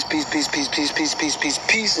Peace.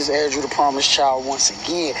 This is Andrew the Promised Child once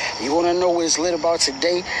again. You want to know what it's lit about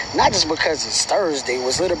today? Not just because it's Thursday.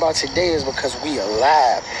 What's lit about today is because we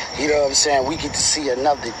alive. You know what I'm saying? We get to see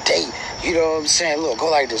another day. You know what I'm saying? Look,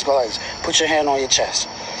 go like this. Put your hand on your chest.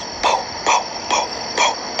 Boom, boom, boom,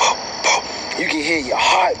 boom, boom, boom. You can hear your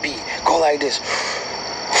heartbeat. Go like this.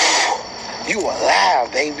 You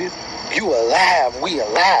alive, baby. You alive. We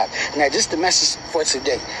alive. Now, just the message for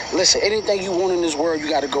today. Listen, anything you want in this world, you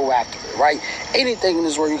got to go after it, right? Anything in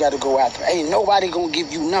this world, you got to go after it. Ain't nobody going to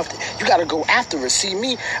give you nothing. You got to go after it. See,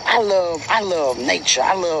 me, I love nature.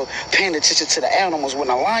 I love paying attention to the animals. When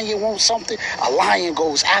a lion wants something, a lion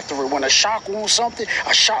goes after it. When a shark wants something,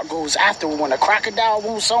 a shark goes after it. When a crocodile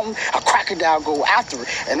wants something, a crocodile go after it.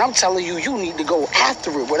 And I'm telling you, you need to go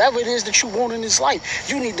after it. Whatever it is that you want in this life,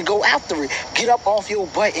 you need to go after it. Get up off your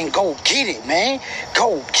butt and go get it, man.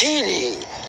 Go get it.